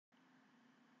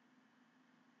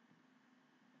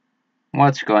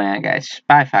What's going on, guys?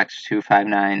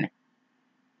 SpyFox259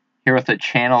 here with a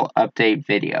channel update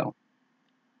video.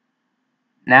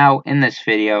 Now, in this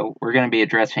video, we're going to be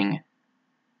addressing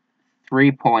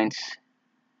 3 points.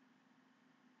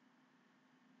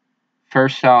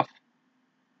 First off,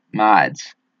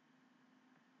 mods.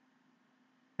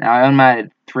 Now, I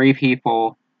unmodded 3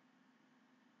 people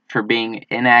for being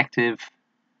inactive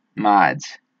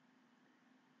mods,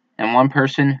 and 1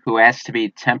 person who asked to be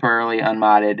temporarily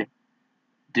unmodded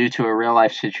due to a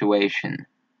real-life situation,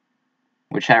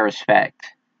 which I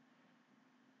respect.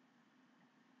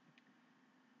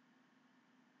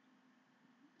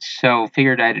 So,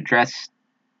 figured I'd address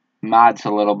mods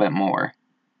a little bit more.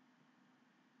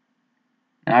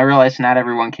 Now, I realize not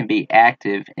everyone can be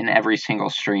active in every single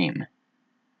stream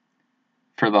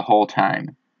for the whole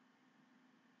time,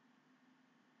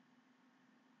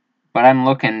 but I'm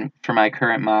looking for my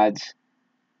current mods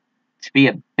to be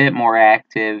a bit more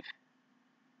active,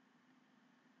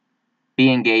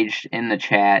 be engaged in the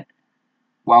chat,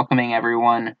 welcoming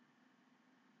everyone,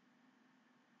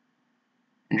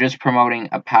 and just promoting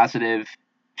a positive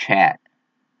chat.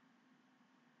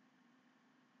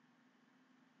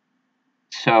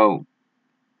 So,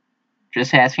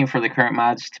 just asking for the current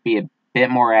mods to be a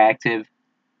bit more active.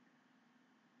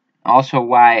 Also,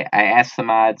 why I asked the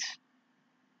mods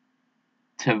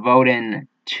to vote in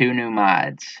 2 new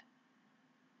mods.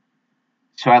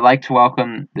 So I'd like to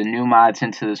welcome the new mods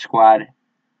into the squad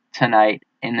tonight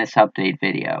in this update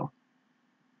video.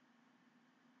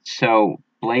 So,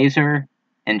 Blazer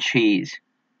and Cheese,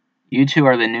 you 2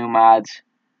 are the new mods.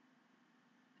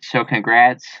 So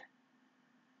congrats.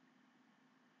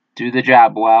 Do the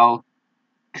job well,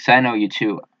 because I know you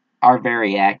 2 are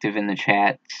very active in the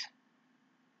chats.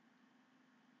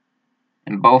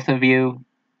 And both of you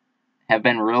have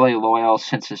been really loyal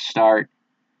since the start.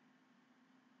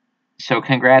 So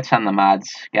congrats on the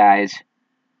mods, guys.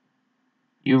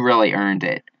 You really earned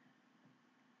it.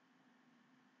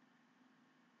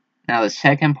 Now the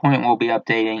second point we'll be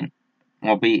updating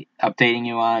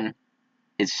you on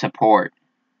is support,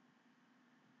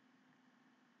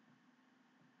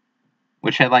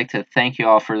 which I'd like to thank you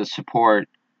all for the support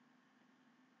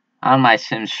on my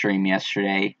sim stream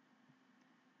yesterday.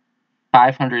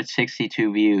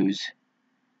 562 views,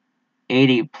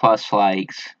 80 plus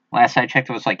likes. Last I checked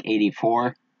it was like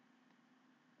 84.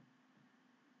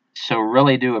 So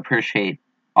really do appreciate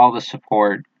all the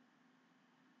support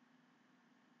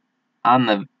on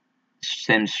the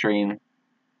sim stream.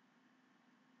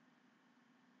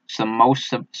 It's the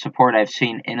most support I've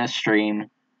seen in a stream.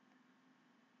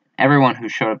 Everyone who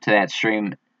showed up to that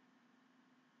stream,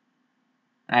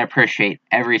 I appreciate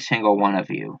every single one of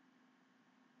you.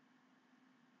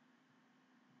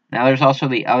 Now there's also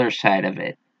the other side of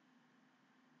it.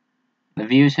 The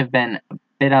views have been a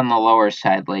bit on the lower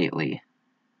side lately.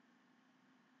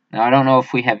 Now I don't know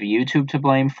if we have YouTube to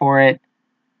blame for it,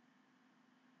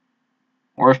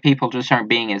 or if people just aren't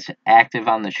being as active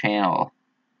on the channel.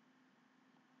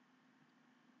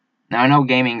 Now I know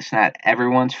gaming's not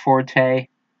everyone's forte,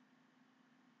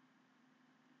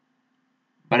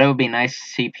 but it would be nice to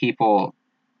see people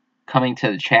coming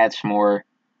to the chats more,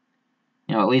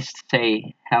 at least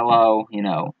say hello,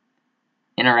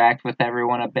 interact with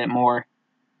everyone a bit more.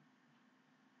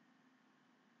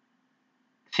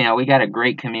 So, we got a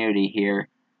great community here.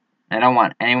 I don't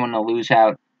want anyone to lose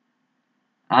out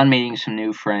on meeting some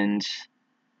new friends,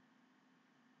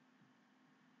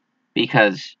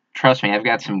 because, trust me, I've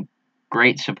got some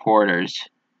great supporters.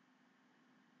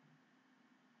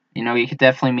 You could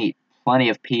definitely meet plenty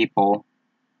of people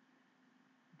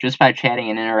just by chatting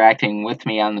and interacting with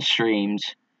me on the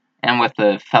streams and with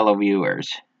the fellow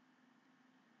viewers.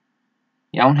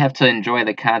 You don't have to enjoy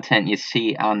the content you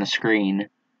see on the screen,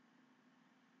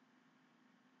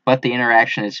 but the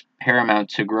interaction is paramount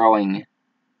to growing.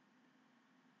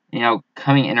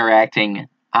 Coming interacting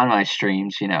on my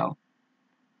streams, you'll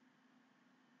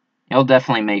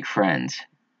definitely make friends.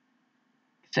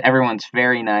 So everyone's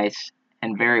very nice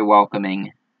and very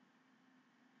welcoming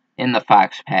in the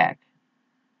Fox Pack.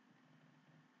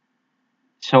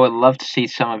 So I'd love to see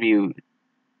some of you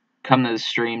come to the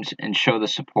streams and show the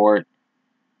support.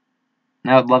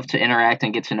 And I would love to interact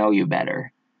and get to know you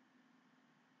better.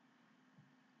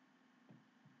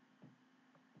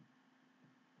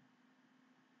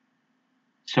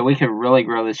 So we could really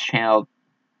grow this channel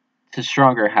to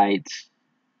stronger heights,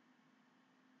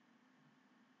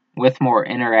 with more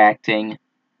interacting,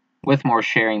 with more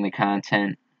sharing the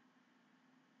content.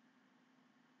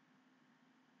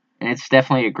 And it's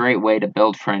definitely a great way to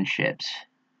build friendships.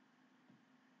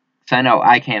 Because I know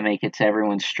I can't make it to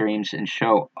everyone's streams and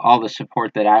show all the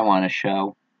support that I want to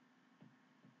show.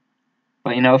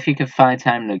 But, if you could find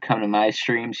time to come to my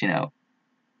streams,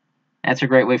 that's a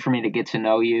great way for me to get to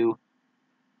know you.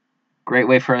 Great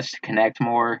way for us to connect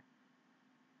more.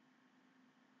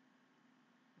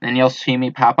 And you'll see me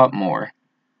pop up more.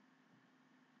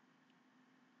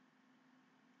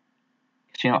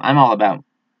 Because, I'm all about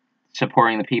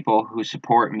supporting the people who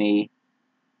support me.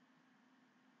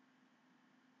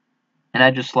 And I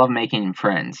just love making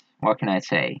friends. What can I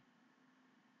say?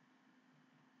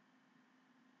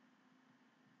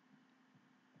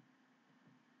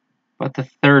 But the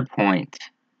third point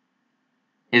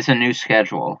is a new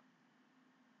schedule.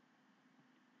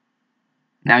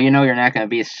 Now, you're not going to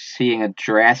be seeing a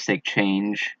drastic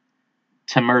change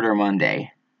to Murder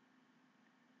Monday.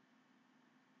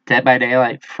 Dead by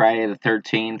Daylight, Friday the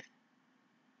 13th.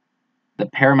 The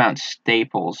Paramount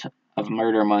staples of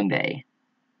Murder Monday.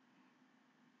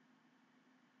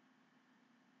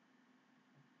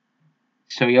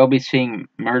 So you'll be seeing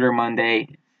Murder Monday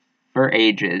for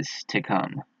ages to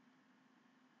come.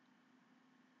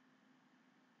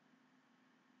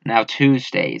 Now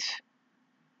Tuesdays.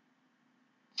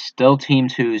 Still Team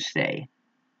Tuesday.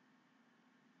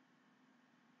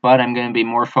 But I'm going to be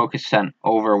more focused on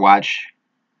Overwatch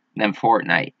than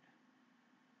Fortnite.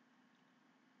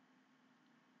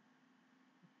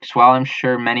 Because while I'm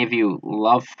sure many of you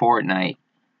love Fortnite,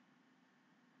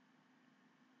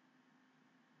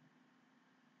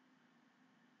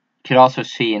 you could also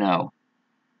see, the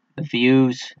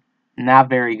views, not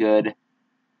very good. I've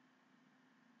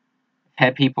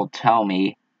had people tell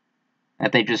me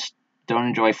that they just don't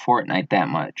enjoy Fortnite that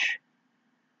much.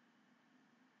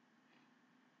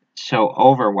 So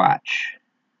Overwatch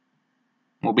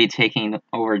will be taking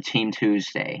over Team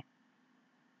Tuesday.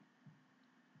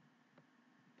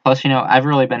 Plus, I've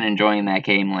really been enjoying that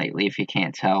game lately, if you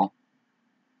can't tell.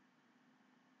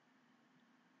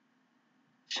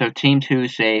 So Team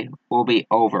Tuesday will be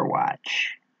Overwatch.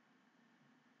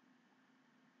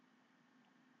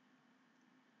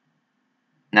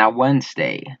 Now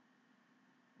Wednesday.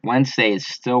 Wednesday is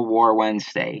still War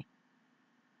Wednesday.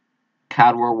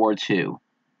 COD World War II.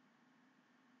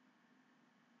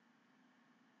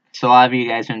 So a lot of you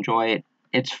guys enjoy it.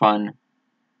 It's fun.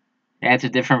 It adds a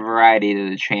different variety to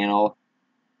the channel.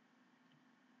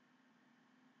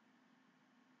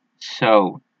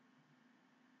 So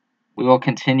we will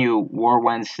continue War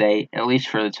Wednesday, at least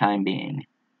for the time being.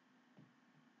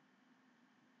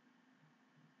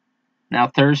 Now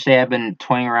Thursday, I've been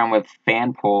toying around with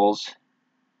fan polls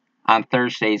on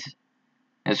Thursdays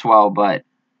as well, but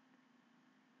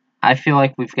I feel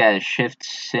like we've got to shift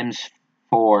Sims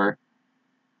 4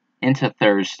 into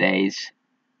Thursdays,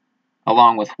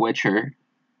 along with Witcher.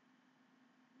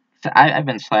 So I've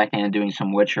been slacking and doing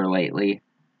some Witcher lately.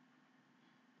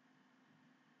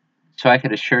 So I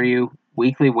could assure you,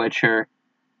 weekly Witcher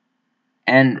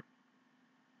and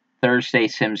Thursday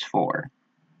Sims 4.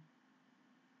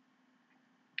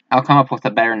 I'll come up with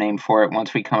a better name for it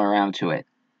once we come around to it.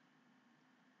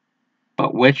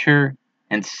 But Witcher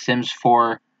and Sims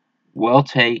 4 will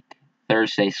take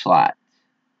Thursday slots.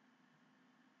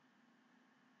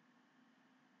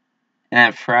 And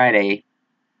on Friday,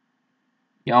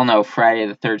 y'all know Friday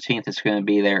the 13th is going to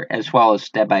be there, as well as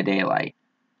Dead by Daylight.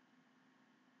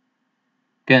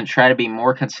 Going to try to be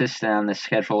more consistent on the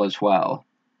schedule as well.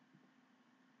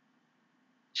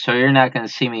 So you're not going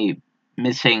to see me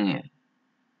missing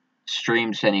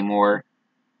streams anymore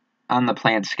on the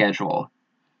planned schedule.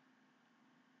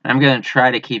 I'm going to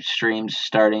try to keep streams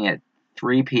starting at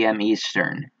 3 p.m.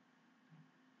 Eastern.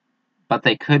 But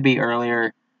they could be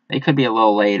earlier, they could be a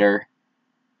little later.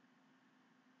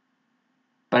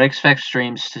 But expect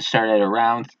streams to start at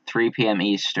around 3 p.m.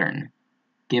 Eastern,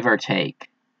 give or take.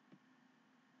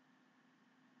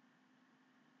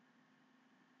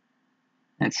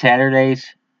 And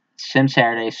Saturdays, Sim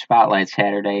Saturday, Spotlight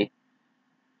Saturday,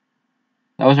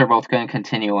 those are both going to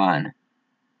continue on.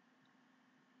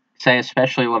 So I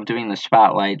especially love doing the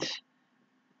spotlights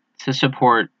to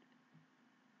support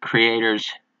creators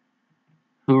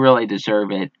who really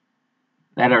deserve it,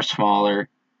 that are smaller,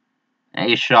 and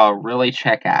you should all really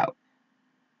check out.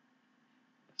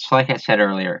 So like I said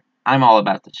earlier, I'm all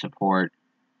about the support.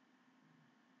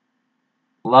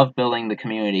 Love building the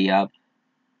community up,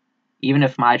 even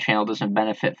if my channel doesn't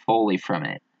benefit fully from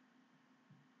it.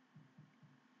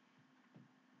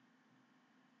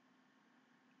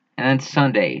 And then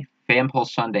Sunday, Fanpole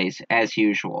Sundays, as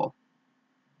usual.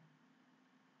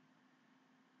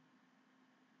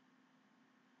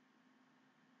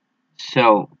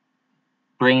 So,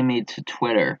 bringing me to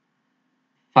Twitter.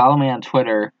 Follow me on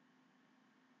Twitter,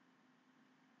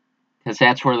 because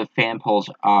that's where the fan polls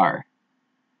are.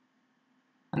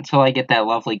 until I get that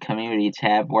lovely community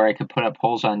tab where I could put up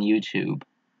polls on YouTube.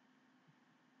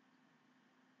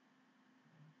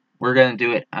 We're going to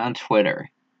do it on Twitter.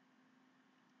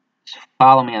 So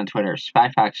follow me on Twitter,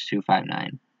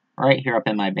 SpyFox259, right here up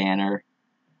in my banner.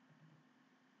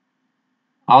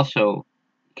 Also,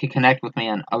 you can connect with me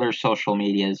on other social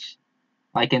medias,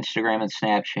 like Instagram and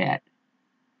Snapchat.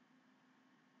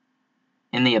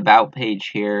 In the About page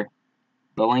here,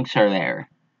 the links are there.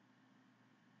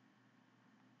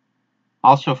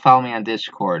 Also, follow me on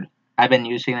Discord. I've been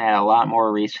using that a lot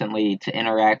more recently to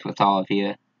interact with all of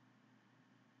you.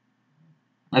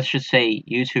 Let's just say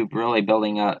YouTube really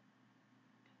building up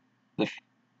the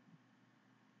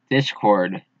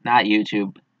Discord, not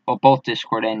YouTube, well, both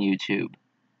Discord and YouTube.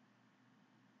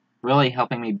 Really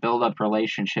helping me build up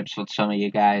relationships with some of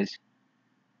you guys,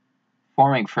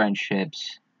 forming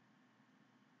friendships.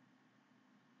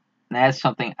 And that's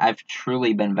something I've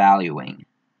truly been valuing.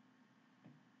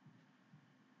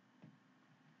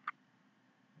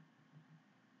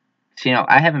 So,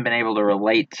 I haven't been able to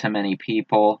relate to many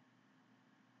people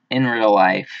in real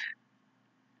life,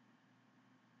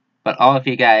 but all of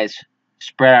you guys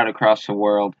spread out across the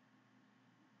world,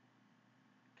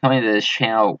 coming to this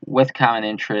channel with common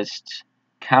interests,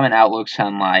 common outlooks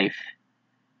on life,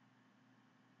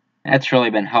 that's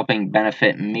really been helping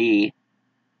benefit me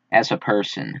as a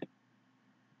person.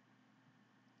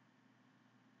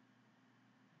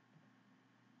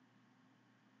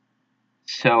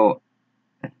 So,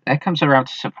 that comes around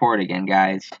to support again,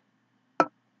 guys.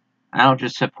 I don't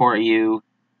just support you,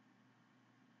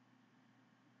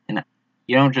 and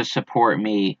you don't just support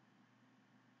me.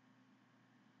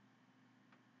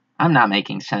 I'm not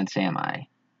making sense, am I?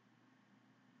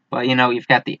 But you've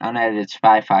got the unedited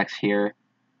Spy Fox here,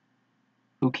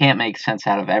 who can't make sense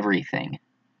out of everything.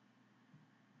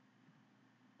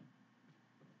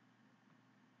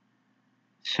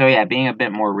 So yeah, being a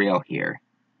bit more real here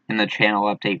in the channel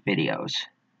update videos.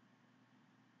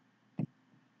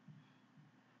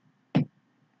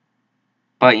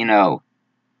 But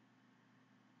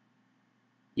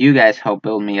you guys helped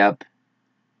build me up.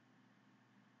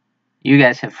 You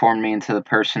guys have formed me into the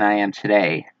person I am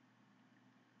today.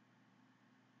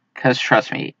 Because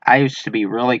trust me, I used to be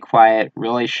really quiet,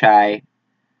 really shy,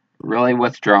 really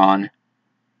withdrawn.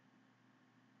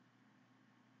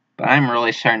 But I'm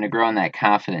really starting to grow in that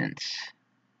confidence.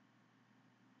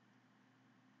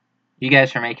 You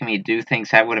guys are making me do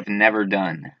things I would have never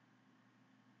done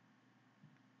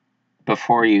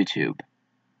before YouTube.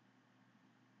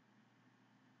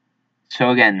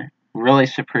 So again, really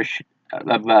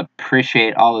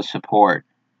appreciate all the support.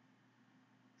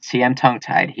 See, I'm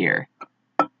tongue-tied here.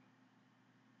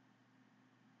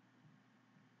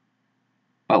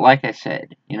 But like I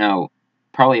said,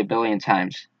 probably a billion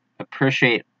times,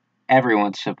 appreciate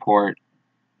everyone's support,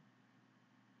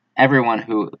 everyone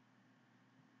who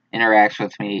interacts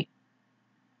with me,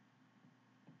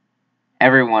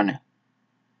 everyone,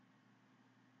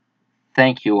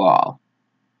 thank you all.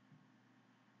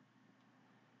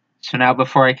 So now,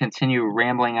 before I continue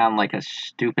rambling on like a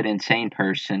stupid, insane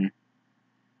person,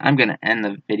 I'm going to end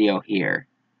the video here.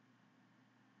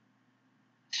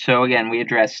 So again, we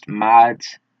addressed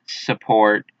mods,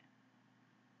 support,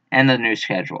 and the new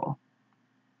schedule.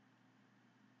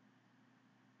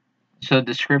 So the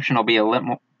description will be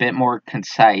a bit more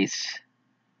concise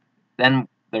than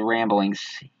the ramblings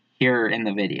here in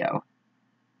the video.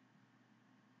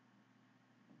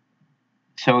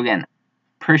 So again,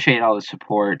 appreciate all the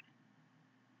support.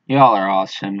 Y'all are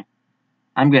awesome.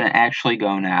 I'm going to actually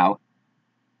go now.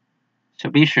 So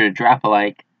be sure to drop a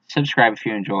like, subscribe if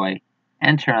you enjoy,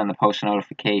 and turn on the post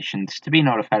notifications to be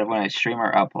notified of when I stream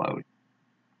or upload.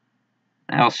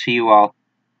 And I'll see you all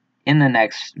in the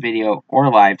next video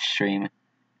or live stream.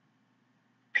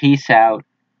 Peace out.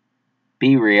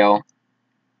 Be real.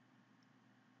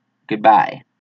 Goodbye.